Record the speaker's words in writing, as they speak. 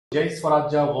జై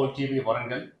స్వరాజ్య టీవీ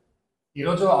వరంగల్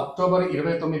ఈరోజు అక్టోబర్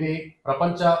 29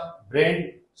 ప్రపంచ బ్రెయిన్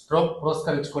స్ట్రోక్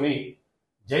పురస్కరించుకొని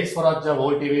జై స్వరాజ్య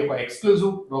టీవీ ఒక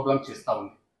ఎక్స్క్లూజివ్ ప్రోగ్రామ్ చేస్తా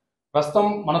ఉంది. ప్రస్తుతం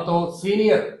మనతో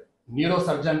senior neuro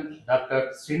surgeon doctor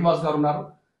Srinivas గారు ఉన్నారు.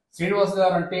 శ్రీనివాస్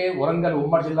గారు అంటే వరంగల్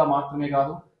ఉమ్మడి జిల్లా మాత్రమే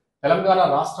కాదు, తెలంగాణ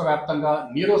రాష్ట్ర వ్యాప్తంగా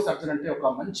న్యూరో సర్జన్ అంటే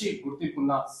ఒక మంచి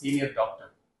గుర్తింపున్న సీనియర్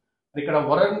డాక్టర్. ఇక్కడ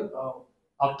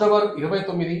October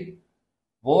 29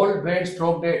 world brain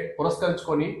stroke day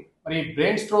పురస్కరించుకొని మరి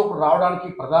బ్రెయిన్ స్ట్రోక్ రావడానికి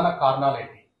ప్రధాన కారణాలు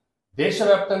ఏంటి,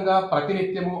 దేశవ్యాప్తంగా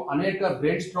ప్రతినిత్యము అనేక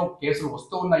బ్రెయిన్ స్ట్రోక్ కేసులు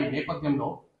వస్తూ ఉన్న ఈ నేపథ్యంలో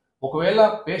ఒకవేళ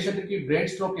పేషెంట్కి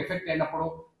బ్రెయిన్ స్ట్రోక్ ఎఫెక్ట్ అయినప్పుడు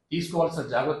తీసుకోవాల్సిన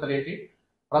జాగ్రత్తలు ఏంటి,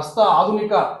 ప్రస్తుత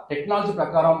ఆధునిక టెక్నాలజీ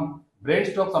ప్రకారం బ్రెయిన్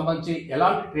స్ట్రోక్ సంబంధించి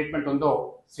ఎలాంటి ట్రీట్మెంట్ ఉందో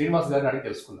శ్రీనివాస్ గారిని అడిగి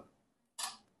తెలుసుకుందాం.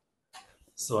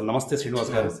 సో నమస్తే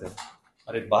శ్రీనివాస్ గారు. సార్,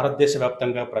 మరి భారతదేశ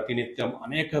వ్యాప్తంగా ప్రతినిత్యం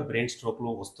అనేక బ్రెయిన్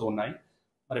స్ట్రోక్లు వస్తూ ఉన్నాయి.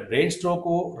 మరి బ్రెయిన్ స్ట్రోక్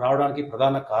రావడానికి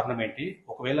ప్రధాన కారణం ఏంటి,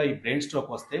 ఒకవేళ ఈ బ్రెయిన్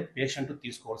స్ట్రోక్ వస్తే పేషెంట్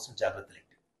తీసుకోవాల్సిన జాగ్రత్తలు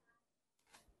ఏంటి?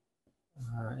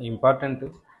 ఇంపార్టెంట్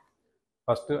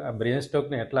ఫస్ట్ బ్రెయిన్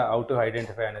స్ట్రోక్ని ఎట్లా హౌ టు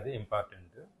ఐడెంటిఫై అనేది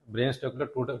important. Brain స్ట్రోక్లో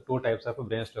two types of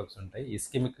brain strokes ఉంటాయి.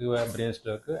 ఇస్కిమిక్ బ్రెయిన్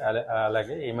స్ట్రోక్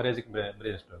అలాగే haemorrhagic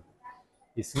brain stroke.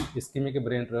 Ischaemic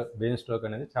brain stroke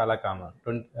అనేది చాలా common.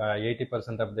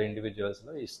 80% of the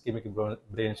ఇండివిజువల్స్లో ischaemic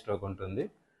brain stroke ఉంటుంది.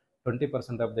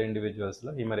 20% ఆఫ్ ద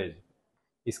ఇండివిజువల్స్లో హెమరేజిక్.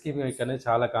 ఇస్కిమిక్ అనేది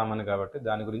చాలా common కాబట్టి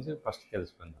దాని గురించి ఫస్ట్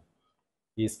తెలుసుకుందాం.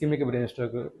 ఈ ఇస్కిమిక్ బ్రెయిన్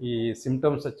స్ట్రోక్ ఈ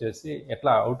సిమ్టమ్స్ వచ్చేసి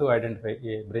ఎట్లా హౌ టు ఐడెంటిఫై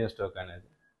ఈ బ్రెయిన్ స్ట్రోక్ అనేది,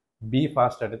 బి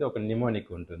ఫాస్ట్ అనేది ఒక నిమోనిక్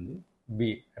ఉంటుంది. B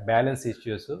balance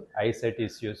issues, eyesight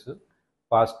issues,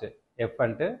 fast. F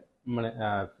అంటే మన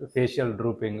facial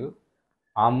drooping,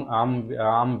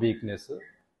 arm weakness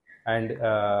and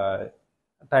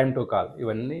time to call,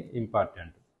 ఇవన్నీ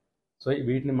ఇంపార్టెంట్. సో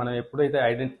వీటిని మనం ఎప్పుడైతే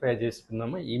ఐడెంటిఫై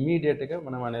చేసుకున్నామో ఇమీడియట్గా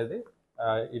మనం అనేది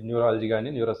న్యూరాలజీ కానీ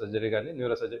న్యూరోసర్జరీ కానీ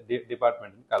న్యూరోసర్జరీ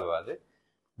డిపార్ట్మెంట్ని కలవాలి.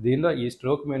 దీనిలో ఈ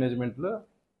స్ట్రోక్ మేనేజ్మెంట్లో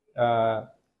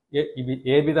ఇవి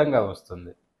ఏ విధంగా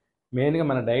వస్తుంది, మెయిన్గా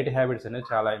మన డైట్ హ్యాబిట్స్ అనేది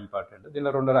చాలా ఇంపార్టెంట్.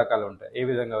 దీనిలో 2 రకాలు ఉంటాయి ఏ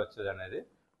విధంగా వచ్చేది అనేది.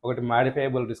 ఒకటి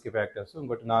మాడిఫైయబుల్ రిస్క్ ఫ్యాక్టర్స్,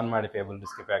 ఇంకోటి నాన్ మాడిఫైయబుల్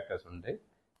రిస్క్ ఫ్యాక్టర్స్ ఉంటాయి.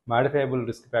 మాడిఫైయబుల్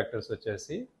రిస్క్ ఫ్యాక్టర్స్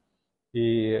వచ్చేసి ఈ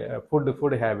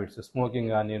ఫుడ్ హ్యాబిట్స్,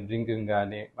 స్మోకింగ్ కానీ డ్రింకింగ్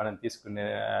కానీ, మనం తీసుకునే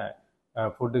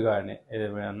ఫుడ్ కానీ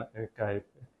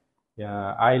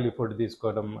ఆయిల్ ఫుడ్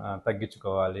తీసుకోవడం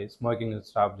తగ్గించుకోవాలి, స్మోకింగ్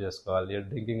స్టాప్ చేసుకోవాలి,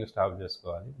 డ్రింకింగ్ స్టాప్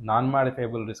చేసుకోవాలి. నాన్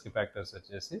మాడిఫైయబుల్ రిస్క్ ఫ్యాక్టర్స్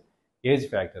వచ్చేసి ఏజ్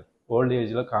ఫ్యాక్టర్, ఓల్డ్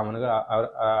ఏజ్లో కామన్గా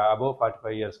అబవ్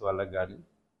 45 ఇయర్స్ వాళ్ళకి కానీ,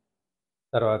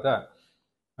 తర్వాత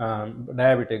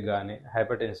డయాబెటిక్ కానీ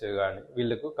హైపర్టెన్సివ్ కానీ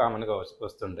వీళ్ళకు కామన్గా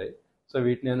వస్తుంటాయి. సో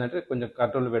వీటిని ఏంటంటే కొంచెం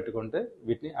కంట్రోల్ పెట్టుకుంటే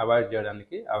వీటిని అవాయిడ్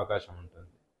చేయడానికి అవకాశం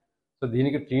ఉంటుంది. సో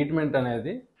దీనికి ట్రీట్మెంట్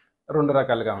అనేది 2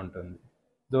 రకాలుగా ఉంటుంది.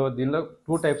 దీనిలో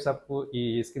 2 టైప్స్ ఆఫ్ ఈ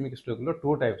ఇస్కిమిక్ స్ట్రోక్లో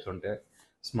 2 టైప్స్ ఉంటాయి.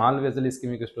 Small vessel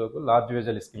ischaemic stroke, large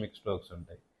vessel ischaemic strokes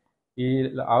ఉంటాయి.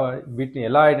 వీటిని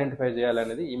ఎలా ఐడెంటిఫై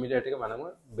చేయాలనేది ఇమీడియట్గా మనము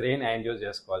బ్రెయిన్ యాంజియో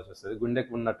చేసుకోవాల్సి వస్తుంది.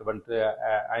 గుండెకు ఉన్నటువంటి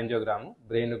యాంజియోగ్రాము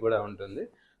బ్రెయిన్ కూడా ఉంటుంది.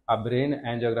 ఆ బ్రెయిన్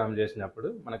యాంజియోగ్రామ్ చేసినప్పుడు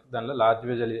మనకు దానిలో లార్జ్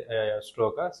వెజల్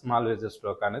స్ట్రోకా స్మాల్ వెజల్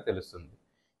స్ట్రోకా అనేది తెలుస్తుంది.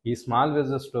 ఈ స్మాల్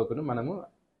వెజల్ స్ట్రోక్ను మనము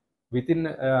వితిన్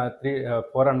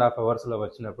 4.5 అవర్స్లో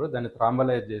వచ్చినప్పుడు దాన్ని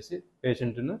థ్రాంబలైజ్ చేసి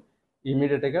పేషెంట్ను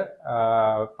ఇమీడియట్గా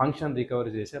ఫంక్షన్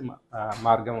రికవరీ చేసే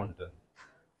మార్గం ఉంటుంది.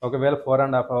 ఒకవేళ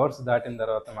 4.5 అవర్స్ దాటిన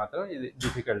తర్వాత మాత్రం ఇది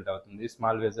డిఫికల్ట్ అవుతుంది.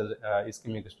 Small vessel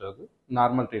ischaemic stroke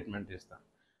normal treatment ఇస్తాం.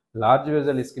 లార్జ్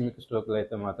వెజల్ ఇస్కిమిక్ స్ట్రోక్లో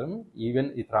అయితే మాత్రం ఈవెన్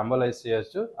ఈ థ్రాంబలైజ్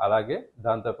చేయొచ్చు, అలాగే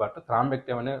దాంతోపాటు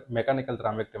థ్రాంబెక్టమ్ అనే మెకానికల్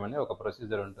థ్రాంబెక్టమ్ అనే ఒక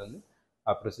ప్రొసీజర్ ఉంటుంది.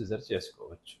 ఆ ప్రొసీజర్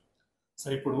చేసుకోవచ్చు.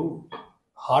 సరే, ఇప్పుడు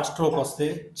హార్ట్ స్ట్రోక్ వస్తే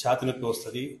ఛాతీ నొప్పి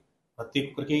వస్తుంది, ప్రతి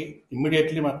ఒక్కరికి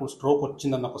ఇమ్మీడియట్లీ మనకు స్ట్రోక్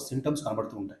వచ్చిందన్న ఒక సింటమ్స్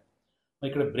కనబడుతూ ఉంటాయి.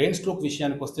 ఇక్కడ బ్రెయిన్ స్ట్రోక్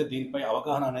విషయానికి వస్తే దీనిపై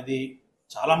అవగాహన అనేది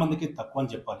చాలామందికి తక్కువ అని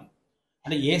చెప్పాలి.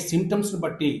 అంటే ఏ సిమ్టమ్స్ని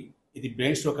బట్టి ఇది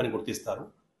బ్రెయిన్ స్ట్రోక్ అని గుర్తిస్తారు,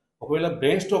 ఒకవేళ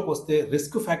బ్రెయిన్ స్ట్రోక్ వస్తే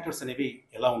రిస్క్ ఫ్యాక్టర్స్ అనేవి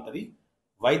ఎలా ఉంటుంది,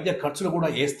 వైద్య ఖర్చులు కూడా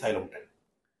ఏ స్థాయిలో ఉంటాయి?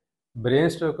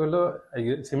 బ్రెయిన్ స్ట్రోక్లో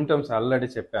సిమ్టమ్స్ ఆల్రెడీ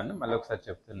చెప్పాను, మళ్ళీ ఒకసారి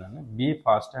చెప్తున్నాను. బి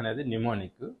ఫాస్ట్ అనేది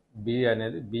నిమోనిక్, బి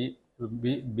అనేది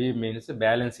బి మీన్స్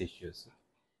బ్యాలెన్స్ ఇష్యూస్,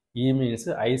 ఈ means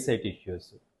eyesight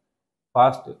issues,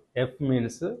 fast F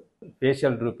means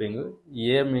facial drooping,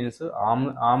 ఏ means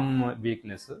arm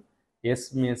weakness, yes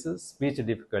means speech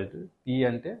difficulty, tea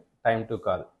అంటే టైమ్ టు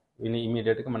కాల్.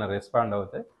 ఇమీడియట్గా మనం రెస్పాండ్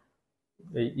అవుతే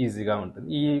ఈజీగా ఉంటుంది.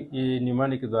 ఈ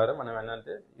న్యూమానిక్ ద్వారా మనం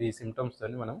ఏంటంటే ఈ సిమ్టమ్స్తో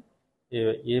మనం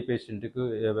ఏ పేషెంట్కు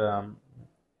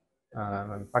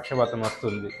పక్షపాతం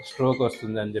వస్తుంది, స్ట్రోక్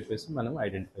వస్తుంది అని చెప్పేసి మనం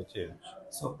ఐడెంటిఫై చేయవచ్చు.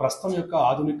 సో ప్రస్తుతం యొక్క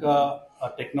ఆధునిక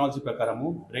టెక్నాలజీ ప్రకారము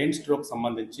బ్రెయిన్ స్ట్రోక్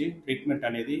సంబంధించి ట్రీట్మెంట్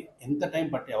అనేది ఎంత టైం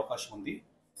పట్టే అవకాశం ఉంది,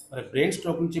 మరి బ్రెయిన్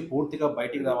స్ట్రోక్ నుంచి పూర్తిగా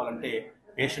బయటికి రావాలంటే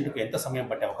పేషెంట్కి ఎంత సమయం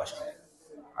పట్టే అవకాశం ఉంది?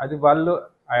 అది వాళ్ళు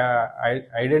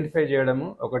ఐడెంటిఫై చేయడము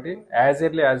ఒకటి, యాజ్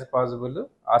ఎర్లీ యాజ్ పాసిబుల్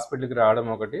హాస్పిటల్కి రావడం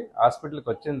ఒకటి, హాస్పిటల్కి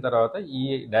వచ్చిన తర్వాత ఈ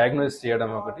డయాగ్నోస్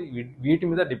చేయడం ఒకటి, వీటి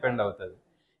మీద డిపెండ్ అవుతుంది.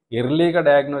 ఎర్లీగా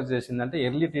డయాగ్నోస్ చేసిందంటే,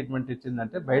 ఎర్లీ ట్రీట్మెంట్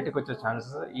ఇచ్చిందంటే బయటకు వచ్చే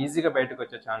ఛాన్సెస్, ఈజీగా బయటకు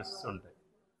వచ్చే ఛాన్సెస్ ఉంటాయి.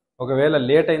 ఒకవేళ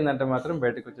లేట్ అయిందంటే మాత్రం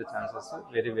బయటకు వచ్చే ఛాన్సెస్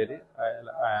వెరీ వెరీ,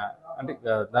 అంటే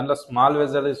దాంట్లో స్మాల్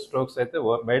వెజల్ స్ట్రోక్స్ అయితే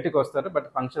బయటకు వస్తారు, బట్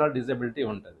ఫంక్షనల్ డిజబిలిటీ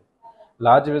ఉంటుంది.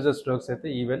 లార్జ్ వెజల్ స్ట్రోక్స్ అయితే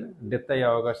ఈవెన్ డెత్ అయ్యే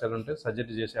అవకాశాలు ఉంటాయి,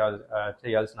 సర్జరీ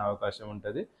చేయాల్సిన అవకాశం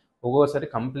ఉంటుంది. ఒక్కోసారి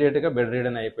కంప్లీట్గా బెడ్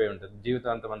రీడన్ అయిపోయి ఉంటుంది,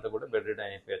 జీవితాంతం అంతా కూడా బెడ్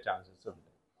రీడన్ అయిపోయే ఛాన్సెస్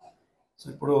ఉంటాయి. సో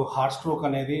ఇప్పుడు హార్ట్ స్ట్రోక్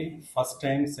అనేది first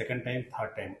time, second time,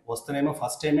 third time వస్తేనేమో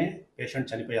ఫస్ట్ టైమే పేషెంట్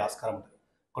చనిపోయే ఆస్కారం ఉంటుంది.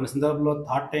 కొన్ని సందర్భంలో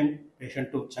థర్డ్ టైం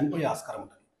పేషెంట్ చనిపోయే ఆస్కారం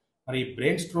ఉంటుంది. మరి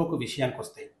బ్రెయిన్ స్ట్రోక్ విషయానికి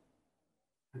వస్తే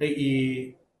అంటే ఈ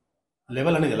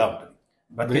లెవెల్ అనేది ఎలా ఉంటుంది,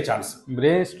 బతికే ఛాన్స్?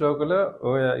 బ్రెయిన్ స్ట్రోక్లో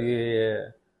ఈ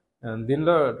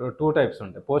దీనిలో 2 టైప్స్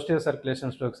ఉంటాయి. పోస్టీరియర్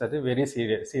సర్క్యులేషన్ స్ట్రోక్స్ అయితే వెరీ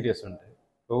సీరియస్ ఉంటాయి.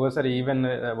 ఒక్కోసారి ఈవెన్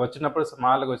వచ్చినప్పుడు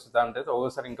స్మాల్గా వస్తూ ఉంటుంది,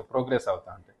 ఒక్కోసారి ఇంకా ప్రోగ్రెస్ అవుతూ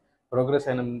ఉంటాయి. ప్రోగ్రెస్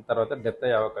అయిన తర్వాత డెత్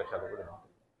అయ్యే అవకాశాలు కూడా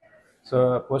ఉంటాయి. సో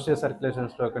పోస్టీరియర్ సర్క్యులేషన్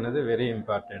స్ట్రోక్ అనేది very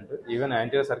important. Even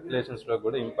anterior circulation stroke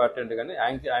కూడా ఇంపార్టెంట్, కానీ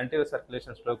యాంటీరియర్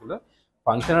సర్క్యులేషన్ స్ట్రోక్లో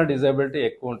ఫంక్షనల్ డిజబిలిటీ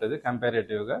ఎక్కువ ఉంటుంది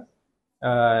కంపారేటివ్గా.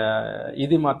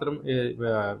 ఇది మాత్రం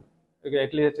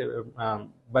అట్లీస్ట్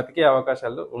బతికే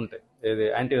అవకాశాలు ఉంటాయి ఇది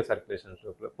anterior circulation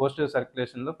స్ట్రోక్లో. Posterior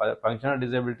సర్క్యులేషన్లో functional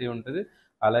disability ఉంటుంది,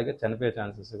 అలాగే చనిపోయే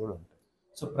ఛాన్సెస్ కూడా ఉంటాయి.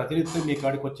 సో ప్రతినిత్యం మీ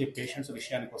కాడికి వచ్చే పేషెంట్స్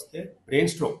విషయానికి వస్తే బ్రెయిన్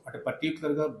స్ట్రోక్ అంటే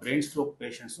పర్టికులర్గా బ్రెయిన్ స్ట్రోక్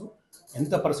పేషెంట్స్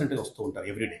ఎంత పర్సెంటేజ్ వస్తూ ఉంటారు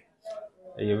everyday?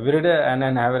 Everyday and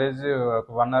an average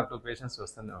 1 or 2 patients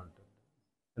వస్తూనే ఉంటుంది.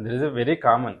 This is very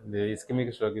common, the ischaemic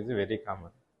stroke is very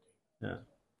common.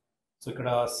 So ఇక్కడ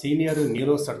సీనియర్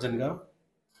న్యూరో సర్జన్గా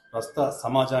ప్రస్తుత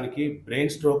సమాజానికి బ్రెయిన్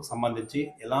స్ట్రోక్ సంబంధించి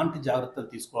ఎలాంటి జాగ్రత్తలు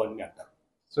తీసుకోవాలని అంటారు?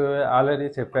 సో ఆల్రెడీ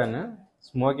చెప్పాను,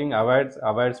 smoking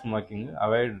avoid smoking,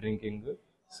 avoid drinking,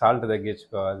 salt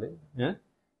తగ్గించుకోవాలి,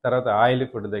 తర్వాత ఆయిల్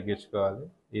ఫుడ్ తగ్గించుకోవాలి,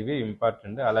 ఇవి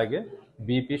ఇంపార్టెంట్. అలాగే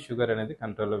బీపీ, షుగర్ అనేది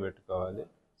కంట్రోల్లో పెట్టుకోవాలి.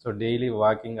 సో డైలీ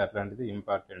వాకింగ్ అట్లాంటిది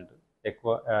ఇంపార్టెంట్.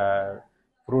 ఎక్కువ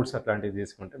ఫ్రూట్స్ అట్లాంటివి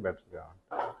తీసుకుంటే బెటర్గా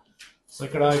ఉంటుంది. సో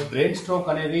ఇక్కడ బ్రెయిన్ స్ట్రోక్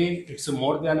అనేది it's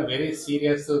more than very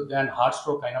serious than heart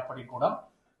stroke అయినప్పటికీ కూడా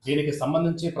దీనికి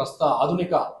సంబంధించి ప్రస్తుత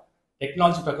ఆధునిక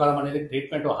టెక్నాలజీ ప్రకారం అనేది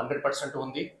ట్రీట్మెంట్ 100%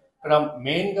 ఉంది. ఇక్కడ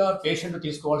మెయిన్గా పేషెంట్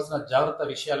తీసుకోవాల్సిన జాగ్రత్త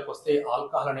విషయాలకు వస్తే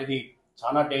ఆల్కహాల్ అనేది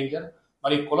చాలా డేంజర్.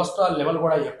 మరి కొలెస్ట్రాల్ లెవెల్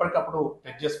కూడా ఎప్పటికప్పుడు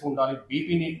చెక్ చేసుకుంటాను,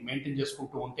 బీపీని మెయింటైన్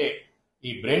చేసుకుంటూ ఉంటే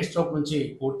ఈ బ్రెయిన్ స్ట్రోక్ నుంచి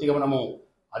పూర్తిగా మనము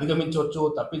అధిగమించవచ్చు,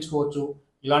 తప్పించుకోవచ్చు.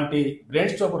 ఇలాంటి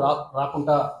బ్రెయిన్ స్ట్రోక్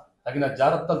రాకుండా తగిన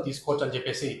జాగ్రత్తలు తీసుకోవచ్చు అని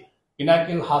చెప్పేసి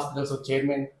Pinnacle hospitals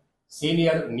chairman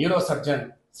senior neuro surgeon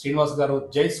Srinivas గారు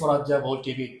జై స్వరాజ్య వరల్డ్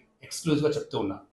టీవీ ఎక్స్క్లూజివ్గా చెప్తూ ఉన్నారు.